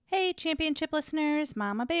Hey, Championship listeners,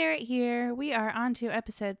 Mama Barrett here. We are on to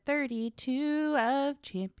episode 32 of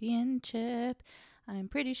Championship. I'm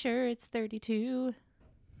pretty sure it's 32.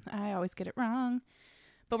 I always get it wrong.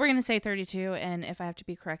 But we're going to say 32, and if I have to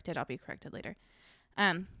be corrected, I'll be corrected later.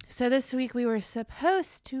 So this week we were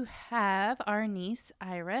supposed to have our niece,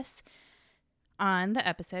 Iris, on the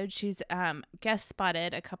episode. She's guest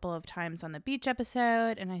spotted a couple of times on the beach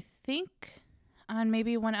episode, and I think on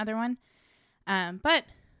maybe one other one. But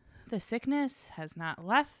the sickness has not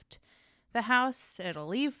left the house. It'll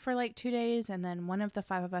leave for like 2 days, and then one of the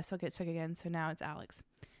 5 of us will get sick again. So now it's Alex.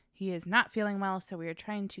 He is not feeling well, so we are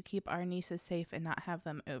trying to keep our nieces safe and not have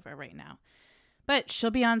them over right now. But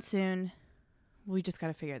she'll be on soon. We just got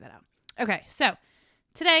to figure that out. Okay, so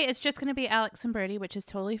today it's just going to be Alex and Brody, which is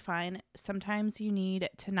totally fine. Sometimes you need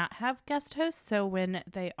to not have guest hosts, so when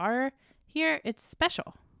they are here, it's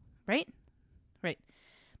special, right? Right.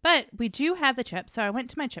 But we do have the chips, so I went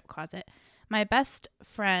to my chip closet. My best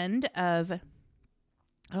friend of,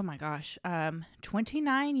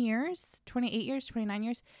 29 years,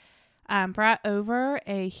 brought over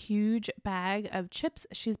a huge bag of chips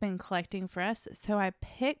she's been collecting for us. So I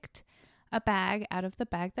picked a bag out of the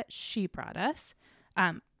bag that she brought us.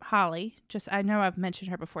 Holly, I know I've mentioned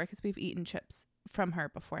her before because we've eaten chips from her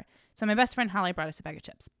before. So my best friend Holly brought us a bag of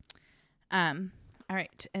chips. All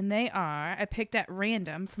right, and I picked at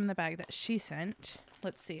random from the bag that she sent.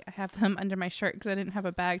 Let's see, I have them under my shirt because I didn't have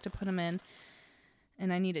a bag to put them in,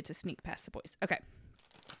 and I needed to sneak past the boys. Okay,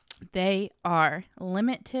 they are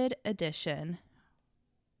limited edition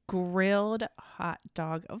grilled hot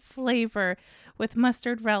dog flavor with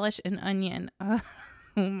mustard relish and onion. Oh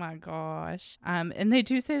my gosh. And they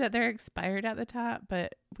do say that they're expired at the top,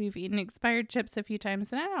 but we've eaten expired chips a few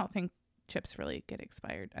times, and I don't think chips really get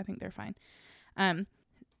expired. I think they're fine.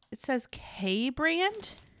 It says K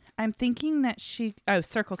brand. I'm thinking that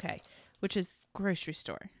Circle K, which is grocery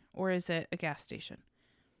store, or is it a gas station?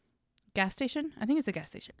 Gas station? I think it's a gas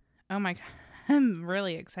station. Oh my God. I'm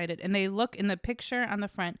really excited. And they look in the picture on the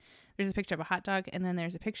front. There's a picture of a hot dog, and then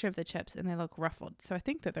there's a picture of the chips, and they look ruffled. So I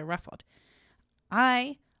think that they're ruffled.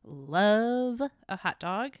 I love a hot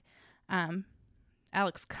dog.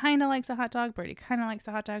 Alex kind of likes a hot dog. Brady kind of likes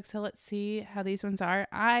a hot dog. So let's see how these ones are.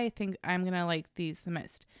 I think I'm going to like these the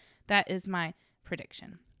most. That is my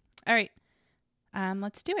prediction. All right.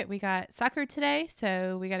 Let's do it. We got soccer today,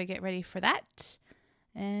 so we got to get ready for that.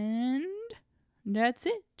 And that's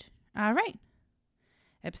it. All right.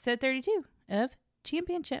 Episode 32 of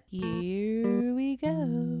Championship. Here we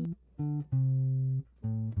go.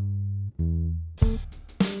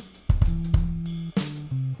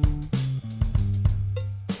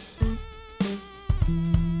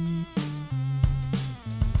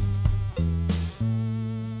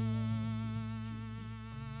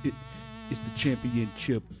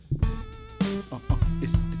 Championship.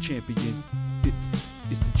 It's the champion. It's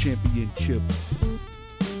the championship.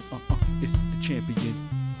 It's the champion.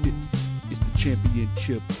 It's the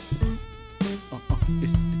championship. It's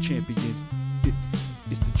the champion.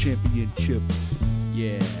 It's the championship.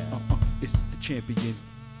 Yeah. It's the champion.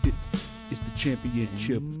 It's the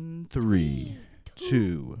championship. 3,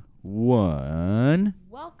 2, 1.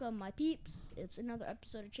 Welcome, my peeps. It's another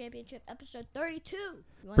episode of Championship, episode 32.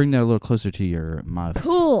 Bring that a little closer to your mouth.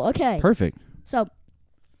 Cool, okay. Perfect. So,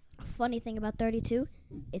 funny thing about 32,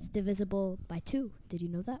 it's divisible by 2. Did you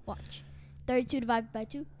know that? Watch. 32 divided by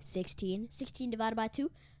 2, 16. 16 divided by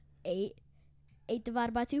 2, 8. 8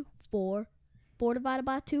 divided by 2, 4. 4 divided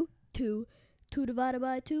by 2, 2. 2 divided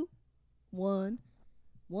by 2, 1.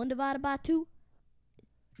 1 divided by 2,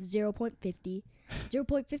 0.50.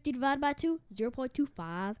 0.50 divided by 2,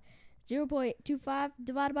 0.25. 0.25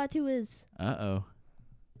 divided by 2 is... Uh-oh.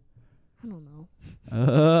 I don't know.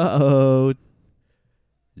 Uh-oh.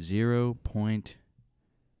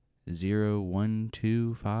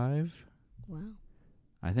 0.0125? Wow.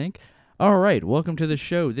 I think. All right, welcome to the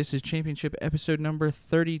show. This is Championship episode number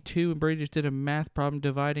 32, and Brady just did a math problem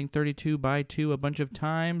dividing 32 by 2 a bunch of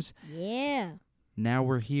times. Yeah. Now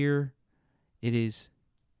we're here. It is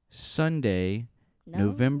Sunday,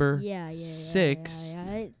 November 6th.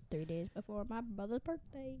 Yeah. 3 days before my brother's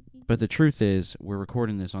birthday. But the truth is, we're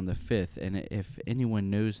recording this on the 5th, and if anyone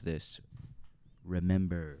knows this,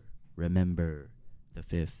 remember the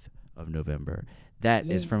 5th of November. That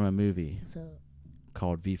is from a movie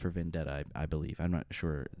called V for Vendetta, I believe. I'm not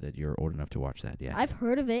sure that you're old enough to watch that yet. I've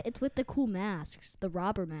heard of it. It's with the cool masks, the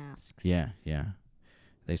robber masks. Yeah.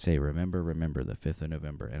 They say, remember the 5th of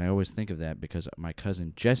November. And I always think of that because my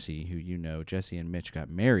cousin Jesse, who you know, Jesse and Mitch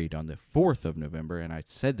got married on the 4th of November. And I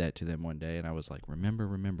said that to them one day. And I was like, remember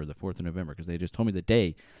the 4th of November. Because they just told me the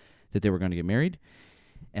day that they were going to get married.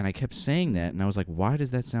 And I kept saying that, and I was like, why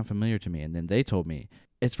does that sound familiar to me? And then they told me,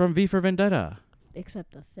 it's from V for Vendetta.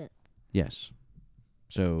 Except the 5th. Yes.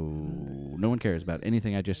 So no one cares about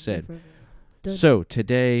anything I just said. Dun- So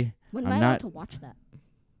today, When I'm am I allowed not- to watch that?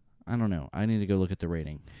 I don't know. I need to go look at the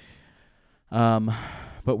rating.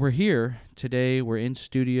 But we're here today. We're in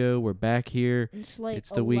studio. We're back here. It's like It's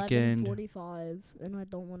the weekend. 11:45, and I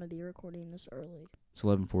don't want to be recording this early. It's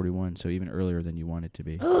 11:41, so even earlier than you want it to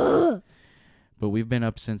be. Ugh! But we've been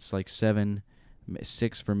up since like 6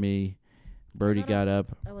 for me. Brody got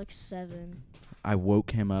up. At like 7. I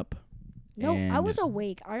woke him up. No, I and was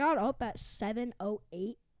awake. I got up at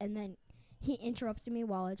 7:08, and then he interrupted me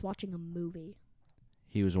while I was watching a movie.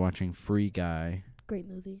 He was watching Free Guy. Great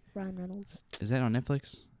movie. Ryan Reynolds. Is that on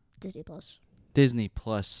Netflix? Disney Plus. Disney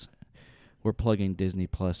Plus. We're plugging Disney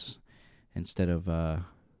Plus instead of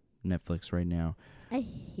Netflix right now. I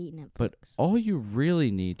hate Netflix. But all you really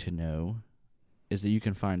need to know is that you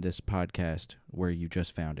can find this podcast where you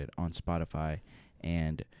just found it on Spotify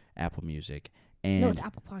and Apple Music and no, it's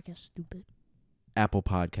Apple Podcast. Stupid. Apple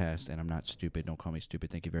Podcast. And I'm not stupid. Don't call me stupid.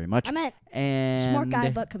 Thank you very much. I meant And smart guy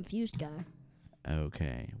but confused guy.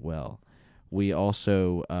 Okay. Well, we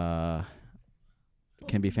also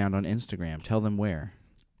can be found on Instagram. Tell them where.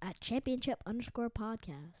 At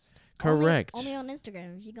championship_podcast. Correct. Only on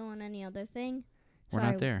Instagram. If you go on any other thing, We're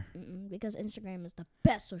not there. because Instagram is the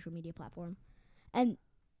best social media platform. And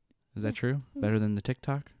Is that true? Better than the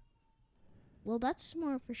TikTok? well, that's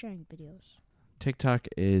more for sharing videos. TikTok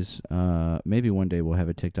is maybe one day we'll have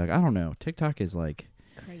a TikTok. I don't know. TikTok is like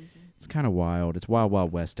Crazy. it's kind of wild. It's wild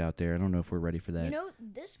wild west out there. I don't know if we're ready for that. You know,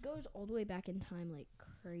 this goes all the way back in time, like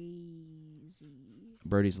crazy.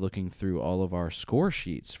 Brody's looking through all of our score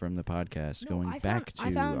sheets from the podcast, No, going back I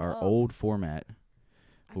to found, our old format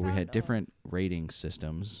I where we had found, different rating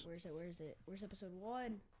systems. Where's it? Where's episode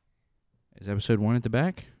 1? Is episode 1 at the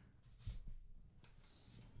back?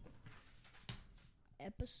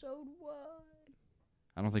 Episode 1.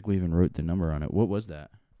 I don't think we even wrote the number on it. What was that?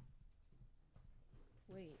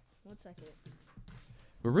 Wait, 1 second.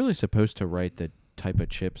 We're really supposed to write the type of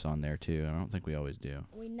chips on there too. I don't think we always do.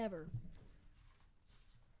 We never.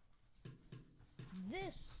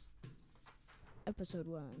 This episode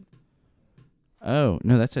 1. Oh,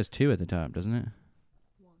 no, that says 2 at the top, doesn't it?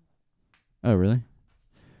 1. Oh, really?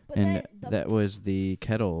 But And then the that was the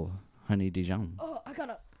kettle honey Dijon. Oh, I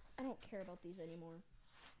don't care about these anymore.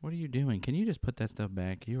 What are you doing? Can you just put that stuff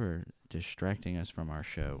back? You are distracting us from our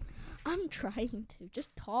show. I'm trying to.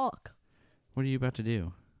 Just talk. What are you about to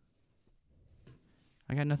do?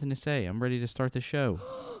 I got nothing to say. I'm ready to start the show.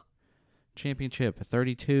 Championship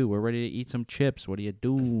 32. We're ready to eat some chips. What are you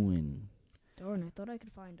doing? Darn, I thought I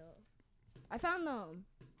could find I found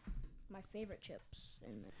my favorite chips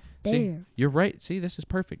in there. See, you're right. See, this is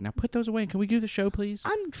perfect. Now put those away. Can we do the show, please?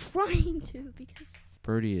 I'm trying to because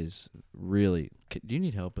Brody is really... Do you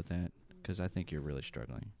need help with that? Because I think you're really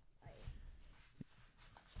struggling.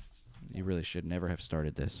 You really should never have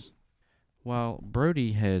started this. While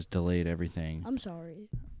Brody has delayed everything, I'm sorry.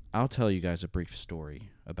 I'll tell you guys a brief story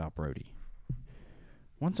about Brody.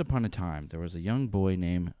 Once upon a time, there was a young boy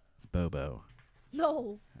named Bobo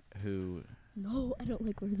No, who I don't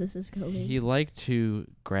like where this is going. he liked to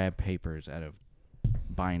grab papers out of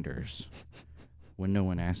binders when no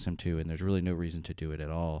one asked him to, and there's really no reason to do it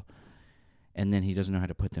at all. And then he doesn't know how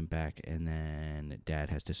to put them back, and then Dad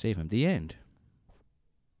has to save him. The end.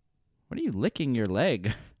 What are you licking your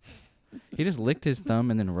leg? He just licked his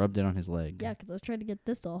thumb and then rubbed it on his leg. Yeah, because I was trying to get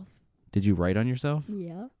this off. Did you write on yourself?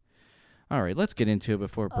 Yeah. All right, let's get into it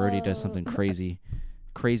before Brody does something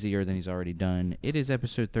crazier than he's already done. It is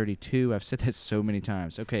episode 32. I've said that so many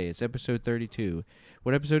times. Okay, it's episode 32.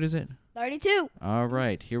 What episode is it? 32. All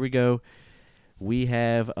right, here we go. We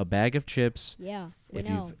have a bag of chips. Yeah, If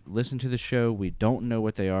you've listened to the show, we don't know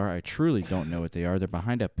what they are. I truly don't know what they are. They're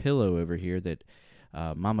behind a pillow over here that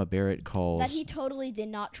Mama Barrett calls... That he totally did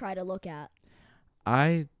not try to look at.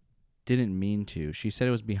 I didn't mean to. She said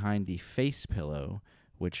it was behind the face pillow,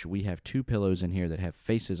 which we have 2 pillows in here that have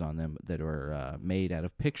faces on them that are made out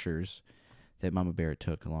of pictures that Mama Barrett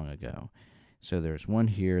took long ago. So there's one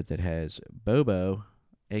here that has Bobo,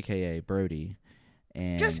 a.k.a. Brody,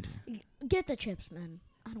 and... Just get the chips, man.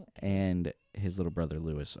 I don't care. And his little brother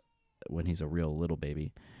Lewis, when he's a real little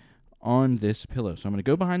baby, on this pillow. So I'm going to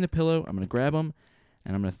go behind the pillow, I'm going to grab them,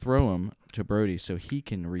 and I'm going to throw them to Brody so he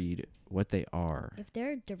can read what they are. If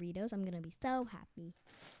they're Doritos, I'm going to be so happy.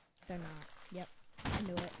 They're not. Yep. I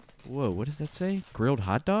knew it. Whoa, what does that say? Grilled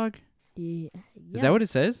hot dog? Yeah. Is that what it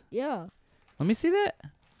says? Yeah. Let me see that.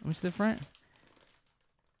 Let me see the front.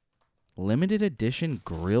 Limited edition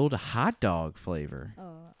grilled hot dog flavor.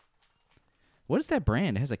 What is that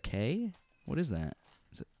brand? It has a K? What is that?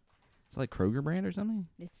 Is it like Kroger brand or something?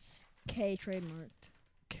 It's K trademarked.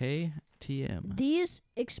 KTM. These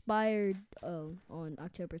expired on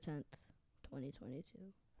October 10th, 2022.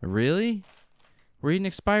 Really? We're eating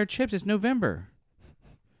expired chips. It's November.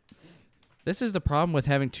 This is the problem with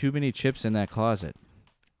having too many chips in that closet.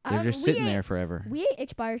 They're just sitting there forever. We ate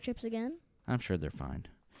expired chips again. I'm sure they're fine.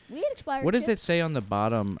 We ate expired What chips. does it say on the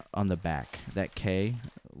bottom, on the back? That K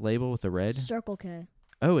label with the red? Circle K.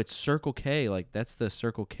 Oh, it's Circle K. Like, that's the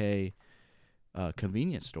Circle K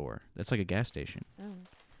convenience store. That's like a gas station. Oh.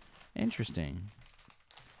 Interesting.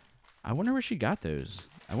 I wonder where she got those.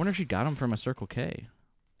 I wonder if she got them from a Circle K.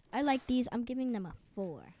 I like these. I'm giving them a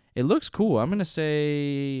 4. It looks cool. I'm going to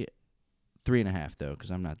say 3.5, though,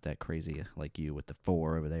 because I'm not that crazy like you with the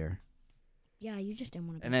 4 over there. Yeah, you just didn't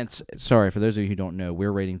want to. And that's, sorry, for those of you who don't know,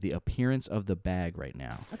 we're rating the appearance of the bag right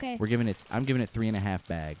now. Okay. I'm giving it 3.5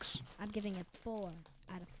 bags. I'm giving it 4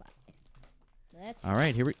 out of 5. That's All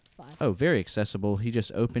right, here we 5. Oh, very accessible. He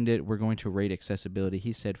just opened it. We're going to rate accessibility.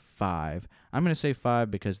 He said 5. I'm going to say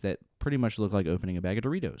 5 because that pretty much looked like opening a bag of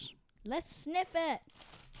Doritos. Let's sniff it.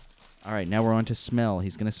 All right, now we're on to smell.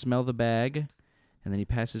 He's going to smell the bag, and then he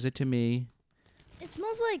passes it to me. It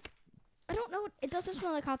smells like, I don't know. It doesn't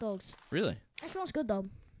smell like hot dogs. Really? It smells good though.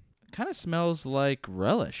 Kind of smells like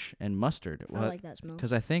relish and mustard. I like that smell.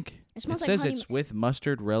 Because I think It smells like says honey. it's with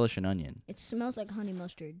mustard, relish, and onion. It smells like honey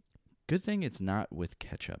mustard. Good thing it's not with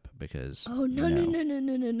ketchup because Oh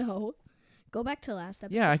no. Go back to last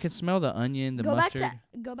episode. Yeah, I could smell the onion, the mustard.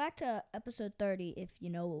 Go back to episode 30 if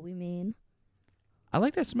you know what we mean. I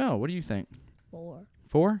like that smell. What do you think? 4.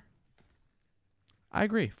 4? I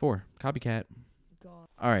agree. 4. Copycat. God.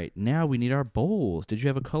 All right, now we need our bowls. Did you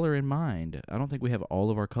have a color in mind? I don't think we have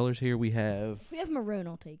all of our colors here. We have... If we have maroon,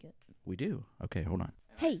 I'll take it. We do. Okay, hold on.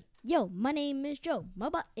 Hey, yo, my name is Joe. My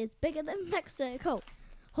butt is bigger than Mexico.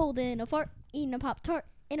 Holding a fart, eating a Pop-Tart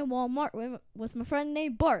in a Walmart with my friend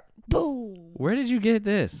named Bart. Boom. Where did you get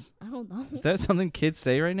this? I don't know. Is that something kids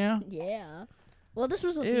say right now? Yeah. Well, this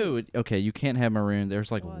was a Ew. Okay, you can't have maroon.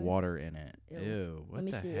 There's like Why? water in it. Ew. Ew. What Let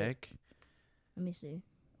me the see it. heck? Let me see.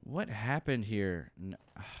 What happened here?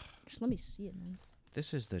 Just let me see it, man.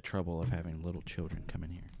 This is the trouble of having little children come in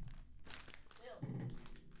here.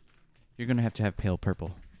 You're going to have pale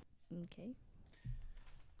purple. Okay.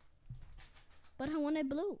 But I wanted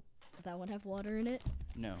blue. Does that one have water in it?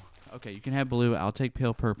 No. Okay, you can have blue. I'll take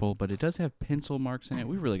pale purple, but it does have pencil marks in it.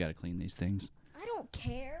 We really got to clean these things. I don't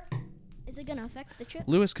care. Is it going to affect the chip?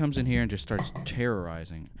 Lewis comes in here and just starts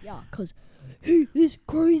terrorizing. Yeah, because he is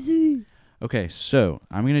crazy. Okay, so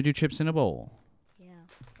I'm going to do chips in a bowl. Yeah,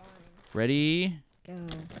 fine. Ready? Go.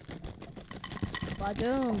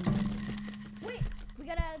 Ba-doom. Wait, we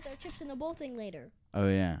got to add the chips in the bowl thing later. Oh,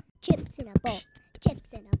 yeah. Chips in a bowl.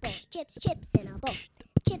 Chips in a bowl. Chips in a bowl.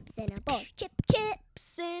 Chips in a bowl.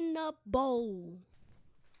 Chips in a bowl.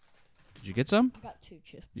 Did you get some? I got 2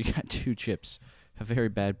 chips. You got 2 chips. A very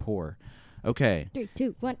bad pour. Okay. 3,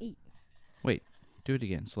 2, 1, eat. Wait. Do it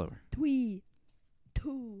again. Slower. 3,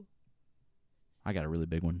 2, I got a really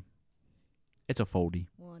big one. It's a foldy.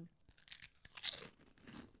 1.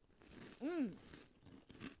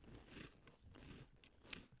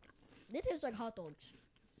 This tastes like hot dogs.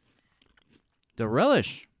 The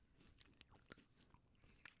relish.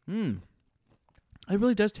 It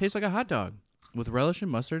really does taste like a hot dog with relish and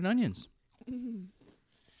mustard and onions.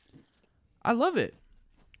 I love it.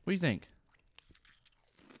 What do you think?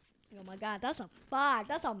 Oh my god, that's a 5.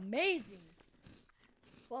 That's amazing.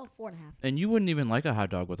 Well, 4.5. And you wouldn't even like a hot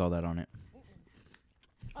dog with all that on it.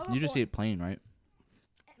 I'll go You just 4. eat it plain, right?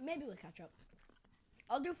 Maybe with ketchup.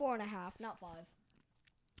 I'll do 4.5, not 5.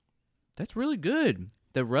 That's really good.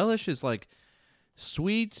 The relish is like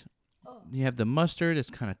sweet. Oh. You have the mustard. It's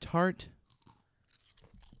kind of tart.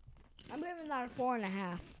 I'm giving that a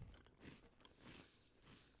 4.5.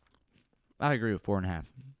 I agree with 4.5.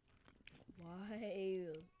 Why?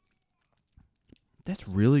 That's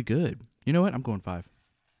really good. You know what? I'm going 5.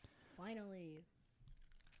 Finally.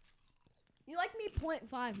 You like me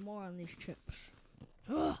 0.5 more on these chips.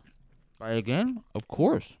 Ugh. Try again? Of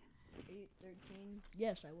course. 8, 13.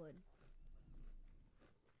 Yes, I would.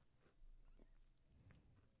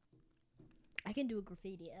 I can do a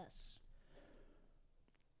graffiti S.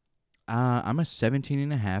 I'm a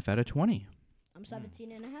 17.5 out of 20. I'm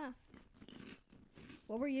 17.5.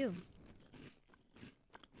 What were you?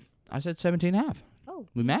 I said 17.5. Oh,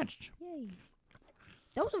 We matched. yay.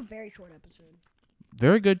 That was a very short episode.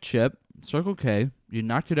 Very good chip. Circle K. You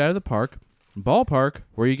knocked it out of the park. Ballpark,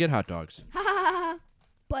 where you get hot dogs. Ha ha ha ha.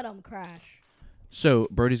 But I'm Crash. So,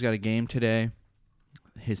 Brody's got a game today.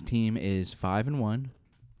 His team is 5-1.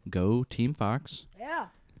 Go Team Fox. Yeah.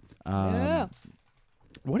 Yeah.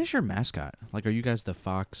 What is your mascot? Like, are you guys the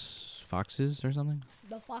Foxes or something?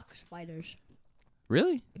 The Fox Fighters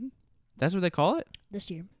Really? That's what they call it? this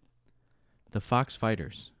year. The Fox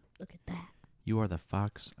Fighters. Look at that. You are the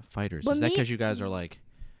Fox Fighters. But Is that me- because you guys are, like,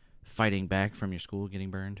 fighting back from your school getting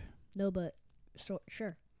burned? No, but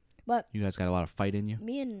sure. You guys got a lot of fight in you?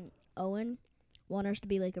 Me and Owen want us to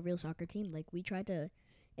be like a real soccer team. Like we tried to,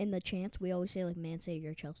 in the chants, we always say like Man City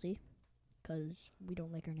or Chelsea, because we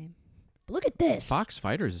don't like our name. But look at this. Fox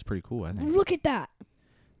Fighters is pretty cool, I think. Look at that.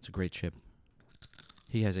 It's a great chip.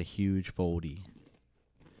 He has a huge foldy.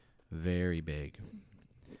 Very big.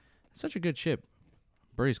 Such a good chip.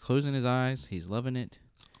 Birdie's closing his eyes. He's loving it.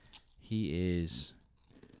 He is...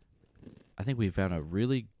 I think we found a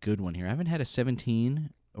really good one here. I haven't had a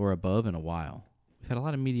 17 or above in a while. We've had a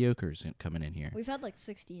lot of mediocres coming in here. We've had like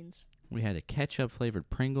 16s. We had a ketchup-flavored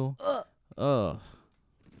Pringle. Ugh.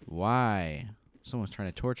 Why? Someone's trying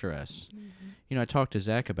to torture us. You know, I talked to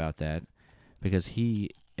Zach about that because he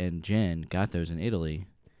and Jen got those in Italy,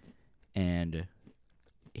 and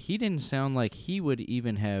he didn't sound like he would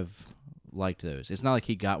even have liked those. It's not like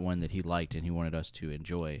he got one that he liked and he wanted us to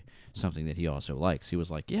enjoy something that he also likes. He was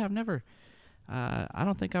like, yeah, I've never, I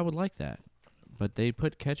don't think I would like that. But they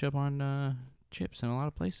put ketchup on chips in a lot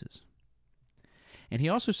of places. And he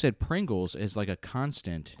also said Pringles is like a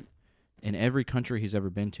constant in every country he's ever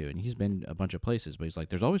been to. And he's been a bunch of places, but he's like,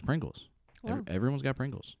 there's always Pringles. Wow. Everyone's got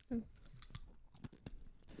Pringles.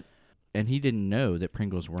 And he didn't know that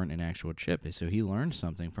Pringles weren't an actual chip. So he learned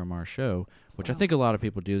something from our show, which I think a lot of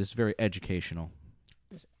people do. This is very educational.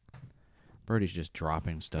 Birdie's just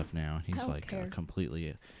dropping stuff now. He's don't like care.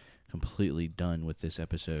 completely done with this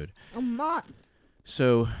episode. I'm not.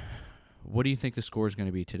 So, what do you think the score is going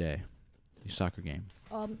to be today? Your soccer game.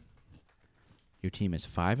 Your team is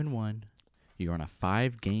 5-1. You're on a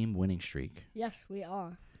 5-game winning streak. Yes, we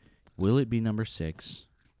are. Will it be number 6?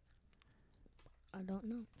 I don't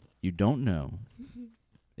know. You don't know.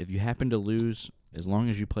 If you happen to lose, as long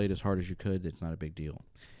as you played as hard as you could, it's not a big deal.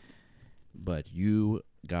 But you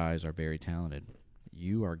guys are very talented.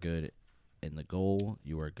 You are good in the goal.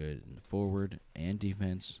 You are good in the forward and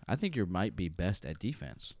defense. I think you might be best at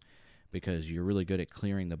defense because you're really good at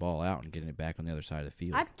clearing the ball out and getting it back on the other side of the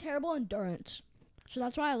field. I have terrible endurance, so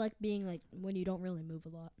that's why I like being like when you don't really move a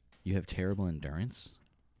lot. You have terrible endurance?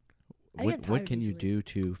 I What get tired can you easily. do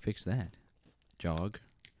to fix that? Jog?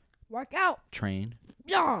 Work out. Train?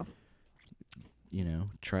 Yeah. You know,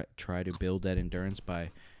 try to build that endurance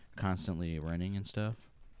by constantly running and stuff.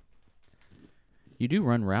 You do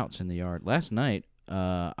run routes in the yard. Last night,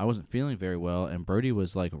 I wasn't feeling very well, and Birdie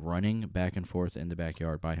was like running back and forth in the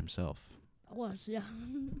backyard by himself. I was, yeah.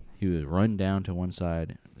 He would run down to one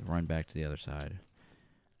side, run back to the other side.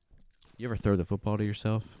 You ever throw the football to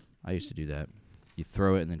yourself? I used to do that. You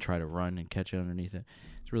throw it and then try to run and catch it underneath it.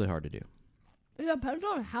 It's really hard to do. It depends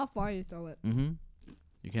on how far you throw it. Mm-hmm.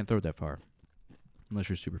 You can't throw it that far unless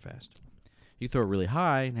you're super fast. You throw it really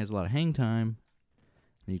high and has a lot of hang time,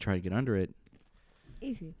 and you try to get under it.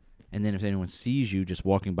 Easy. And then if anyone sees you just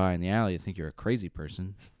walking by in the alley, they think you're a crazy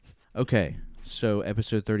person. Okay, so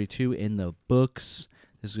episode 32 in the books.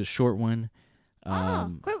 This is a short one.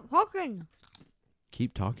 Quit talking.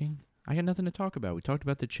 Keep talking? I got nothing to talk about. We talked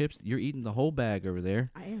about the chips. You're eating the whole bag over there.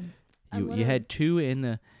 I am. You had 2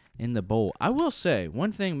 in the bowl. I will say,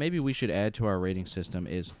 one thing maybe we should add to our rating system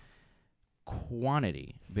is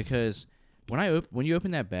quantity. Because when you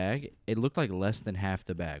open that bag, it looked like less than half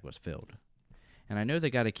the bag was filled. And I know they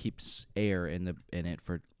got to keep air in it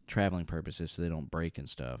for traveling purposes so they don't break and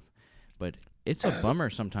stuff. But it's a bummer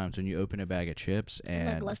sometimes when you open a bag of chips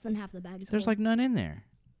and Like less than half the bag is there's full. like none in there.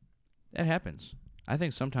 That happens. I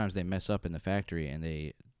think sometimes they mess up in the factory and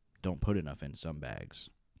they don't put enough in some bags.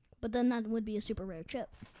 But then that would be a super rare chip.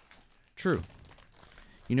 True.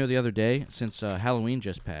 You know, the other day, since Halloween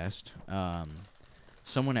just passed,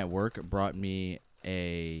 someone at work brought me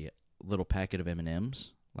a little packet of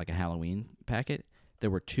M&Ms, like a Halloween packet.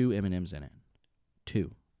 There were 2 M&Ms in it.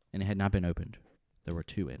 2. And it had not been opened. There were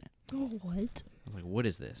 2 in it. Oh, what? I was like, what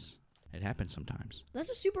is this? It happens sometimes.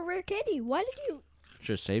 That's a super rare candy. Why did you?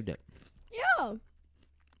 Should have saved it. Yeah.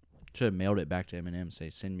 Should have mailed it back to M&M. Say,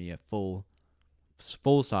 send me a full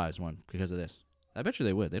size one because of this. I bet you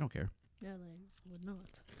they would. They don't care. No, they would not.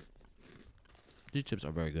 These chips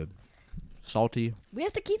are very good. Salty. We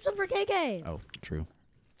have to keep some for KK. Oh, true.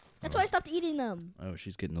 That's why I stopped eating them. Oh,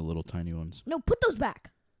 she's getting the little tiny ones. No, put those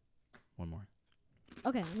back. One more.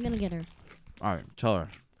 Okay, I'm gonna get her. All right, tell her.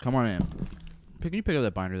 Come on in. Can you pick up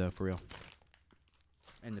that binder, though, for real?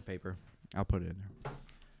 And the paper. I'll put it in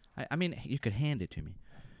there. I mean, you could hand it to me.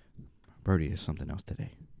 Birdie is something else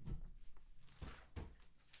today.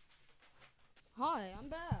 Hi, I'm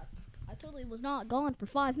back. I totally was not gone for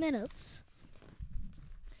 5 minutes.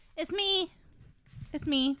 It's me. It's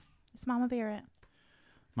me. It's Mama Barrett.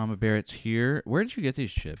 Mama Barrett's here. Where did you get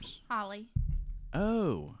these chips? Holly.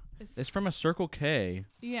 Oh, it's from a Circle K.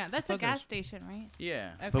 Yeah, that's a thought gas those- station, right?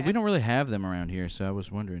 Yeah, Okay. but we don't really have them around here, so I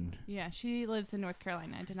was wondering. Yeah, she lives in North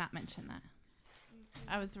Carolina. I did not mention that.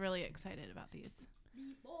 I was really excited about these.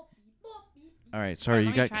 All right, sorry, Let you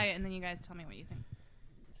me got. try it, and then you guys tell me what you think.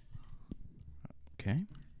 Okay.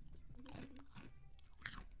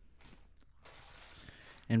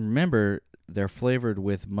 And remember, they're flavored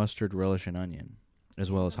with mustard, relish, and onion, as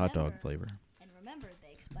well as hot dog Remember. flavor. And remember,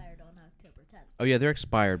 they expired on October 10th. Oh yeah, they're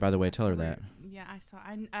expired. By the way, tell her that. Yeah, I saw.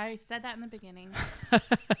 I said that in the beginning.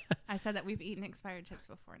 I said that we've eaten expired chips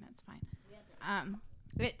before, and it's fine.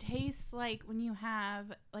 It tastes like when you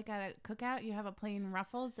have, like at a cookout, you have a plain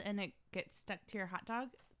Ruffles, and it gets stuck to your hot dog,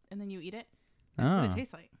 and then you eat it. That's what it Oh.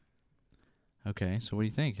 tastes like. Okay, so what do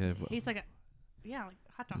you think? Tastes like like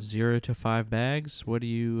hot dog. 0 to 5 bags. What are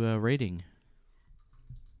you rating?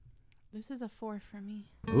 This is a 4 for me.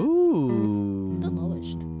 Ooh. The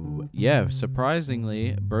lowest. Yeah,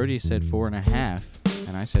 surprisingly, Brody said 4.5,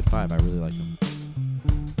 and I said 5. I really like them.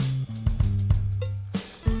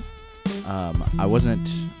 I wasn't.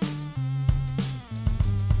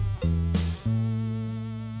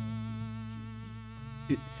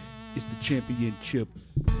 It's the championship.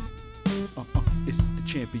 It's the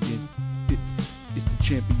champion. It's the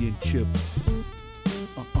championship.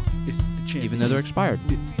 It's the champion. Even though they're expired.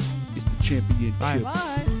 It's the championship. Bye. Bye.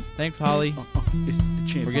 Thanks, Holly. It's the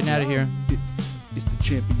champion. We're getting out of here. It's the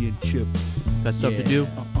championship. Got stuff to do.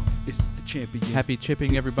 It's the champion. Happy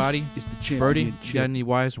chipping, everybody. It's the championship. Brody, you got any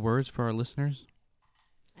wise words for our listeners?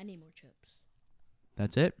 I need more chips.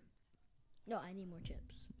 That's it? No, I need more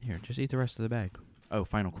chips. Here, just eat the rest of the bag. Oh,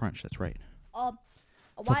 final crunch. That's right. A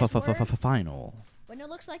wise word, Final. when it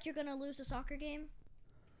looks like you're going to lose a soccer game,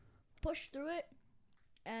 push through it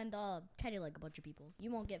and teddy leg a bunch of people.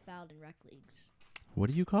 You won't get fouled in rec leagues. What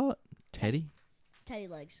do you call it? Teddy? Teddy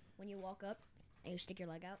legs. When you walk up and you stick your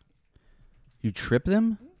leg out. You trip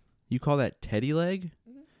them? Mhm. You call that teddy leg?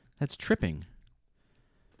 Mhm. That's tripping.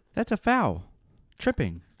 That's a foul.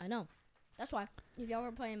 Tripping. I know. That's why. If y'all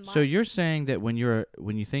were playing So you're saying that when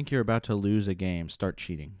you think you're about to lose a game, start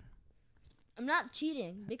cheating. I'm not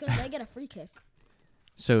cheating because they get a free kick.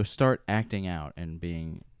 So start acting out and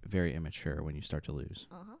being very immature when you start to lose.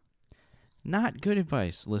 Uh-huh. Not good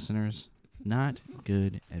advice, listeners. Not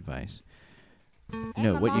good advice. And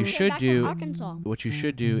No, my what mom you came should back from do Arkansas. what you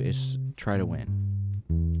should do is try to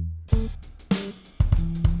win.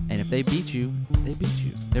 And if they beat you, they beat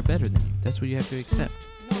you. They're better than you. That's what you have to accept.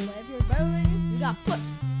 No, but if you're better than you got push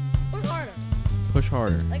harder. Push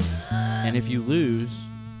harder. Like, And if you lose,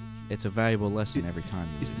 it's a valuable lesson every time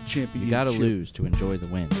you It's the lose. championship. You gotta lose to enjoy the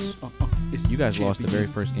wins. It's You guys the lost the very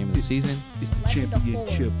champion. first game of the season, It's the Legend of four.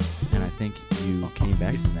 championship. and I think you came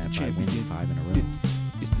back from that by winning 5 in a row.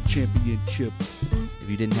 It's the championship. If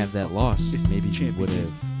you didn't have that loss, It's the maybe you would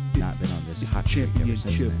champion. have not been on this It's hot the streak ever since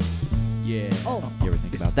championship. then. Yeah. Oh. You ever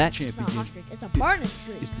think It's about that? the it's not a hot champion. streak. It's a burning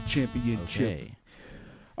streak. It's the championship. Okay.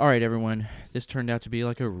 All right, everyone. This turned out to be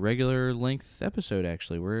like a regular length episode,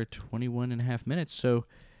 actually. We're at 21 and a half minutes. So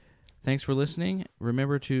thanks for listening.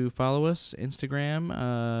 Remember to follow us,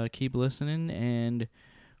 Instagram. Keep listening, and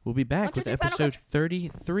we'll be back 1, 2, with 3, final episode crunch.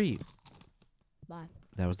 33. Bye.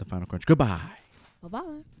 That was the final crunch. Goodbye.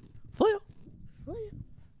 Bye-bye. Flip.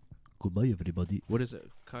 Goodbye, everybody. What does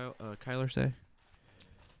Kyler say?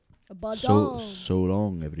 Badum. So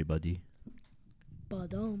long, everybody.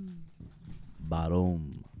 Badum.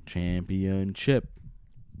 Bottom championship.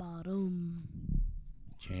 Badum.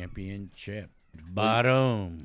 Championship. Bottom.